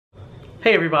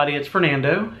Hey everybody, it's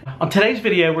Fernando. On today's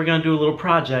video, we're gonna do a little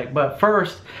project, but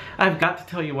first, I've got to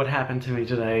tell you what happened to me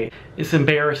today. It's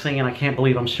embarrassing and I can't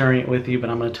believe I'm sharing it with you,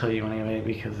 but I'm gonna tell you anyway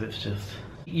because it's just...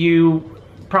 You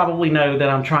probably know that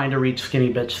I'm trying to reach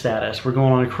skinny bitch status. We're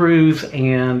going on a cruise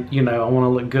and, you know, I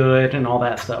wanna look good and all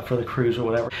that stuff for the cruise or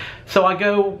whatever. So I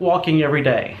go walking every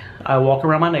day. I walk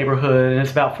around my neighborhood and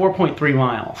it's about 4.3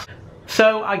 miles.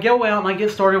 So I go out and I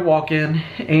get started walking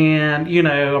and, you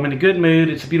know, I'm in a good mood.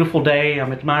 It's a beautiful day.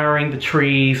 I'm admiring the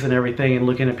trees and everything and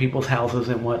looking at people's houses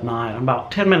and whatnot. I'm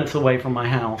about 10 minutes away from my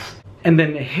house. And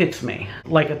then it hits me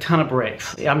like a ton of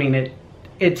bricks. I mean,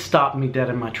 it stopped me dead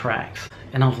in my tracks.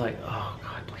 And I was like, oh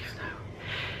God, please no.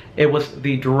 It was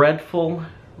the dreadful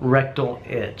rectal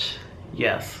itch.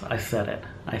 Yes, I said it.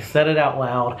 I said it out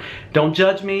loud. Don't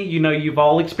judge me. You know, you've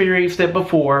all experienced it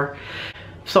before.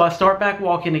 So I start back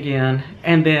walking again,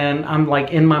 and then I'm like,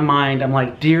 in my mind, I'm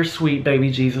like, dear sweet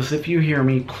baby Jesus, if you hear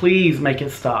me, please make it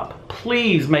stop.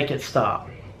 Please make it stop.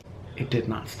 It did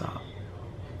not stop.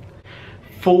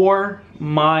 4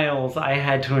 miles I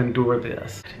had to endure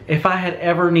this. If I had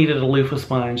ever needed a loofah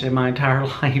sponge in my entire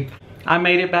life, I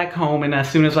made it back home, and as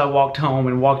soon as I walked home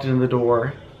and walked in the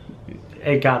door,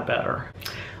 it got better.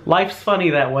 Life's funny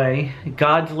that way.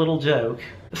 God's little joke.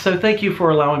 So thank you for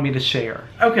allowing me to share.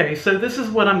 Okay, so this is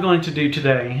what I'm going to do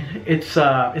today. It's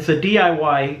a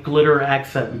DIY glitter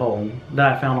accent bowl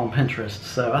that I found on Pinterest.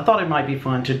 So I thought it might be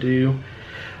fun to do.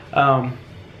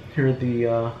 Here are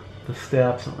the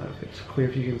steps. I don't know if it's clear,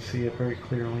 if you can see it very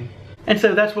clearly. And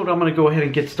so that's what I'm gonna go ahead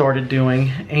and get started doing.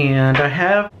 And I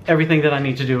have everything that I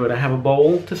need to do it. I have a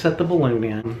bowl to set the balloon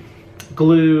in,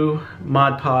 glue,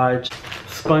 Mod Podge,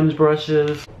 sponge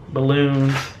brushes,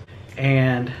 balloons,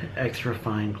 and extra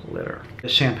fine glitter.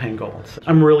 Champagne gold. So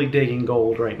I'm really digging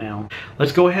gold right now.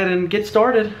 Let's go ahead and get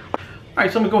started. All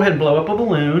right, so I'm gonna go ahead and blow up a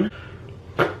balloon.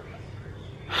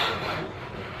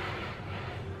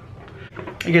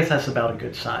 I guess that's about a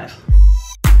good size.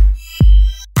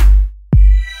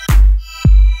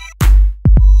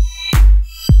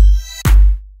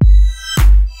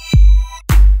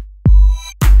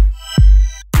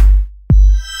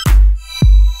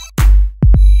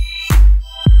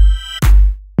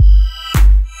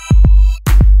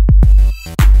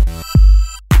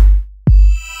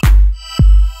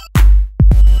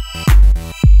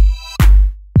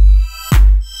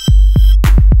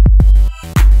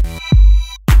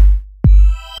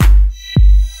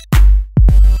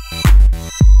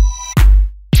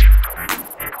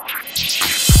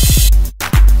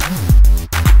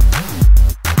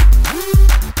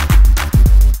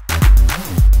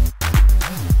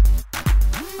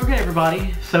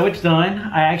 Everybody, so it's done.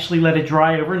 I actually let it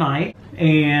dry overnight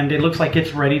and it looks like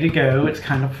it's ready to go. It's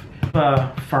kind of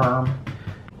firm.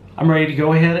 I'm ready to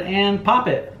go ahead and pop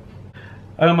it.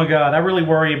 Oh my God, I really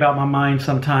worry about my mind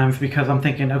sometimes because I'm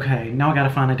thinking, okay, now I gotta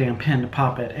find a damn pin to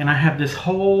pop it. And I have this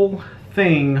whole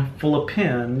thing full of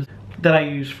pins that I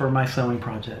use for my sewing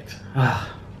projects. Ugh.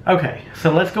 Okay,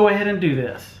 so let's go ahead and do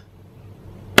this.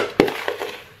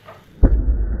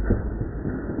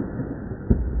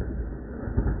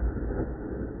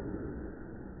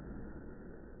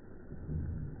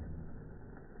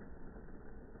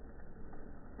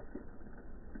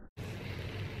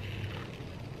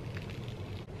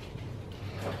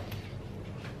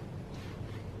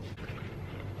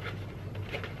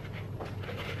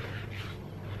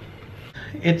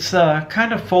 It's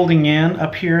kind of folding in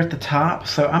up here at the top,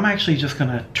 so I'm actually just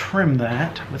going to trim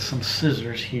that with some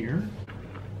scissors here.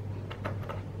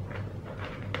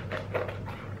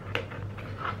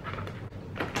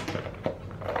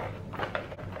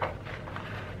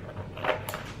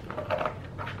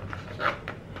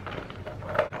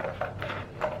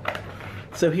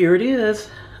 So here it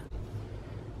is.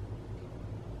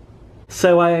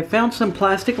 So I found some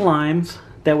plastic limes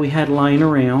that we had lying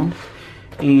around,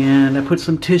 and I put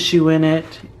some tissue in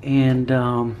it and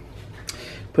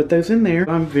put those in there.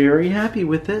 I'm very happy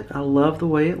with it. I love the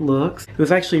way it looks. It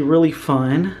was actually really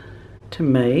fun to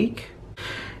make.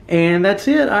 And that's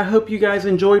it. I hope you guys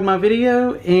enjoyed my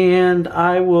video, and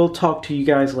I will talk to you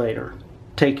guys later.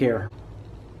 Take care.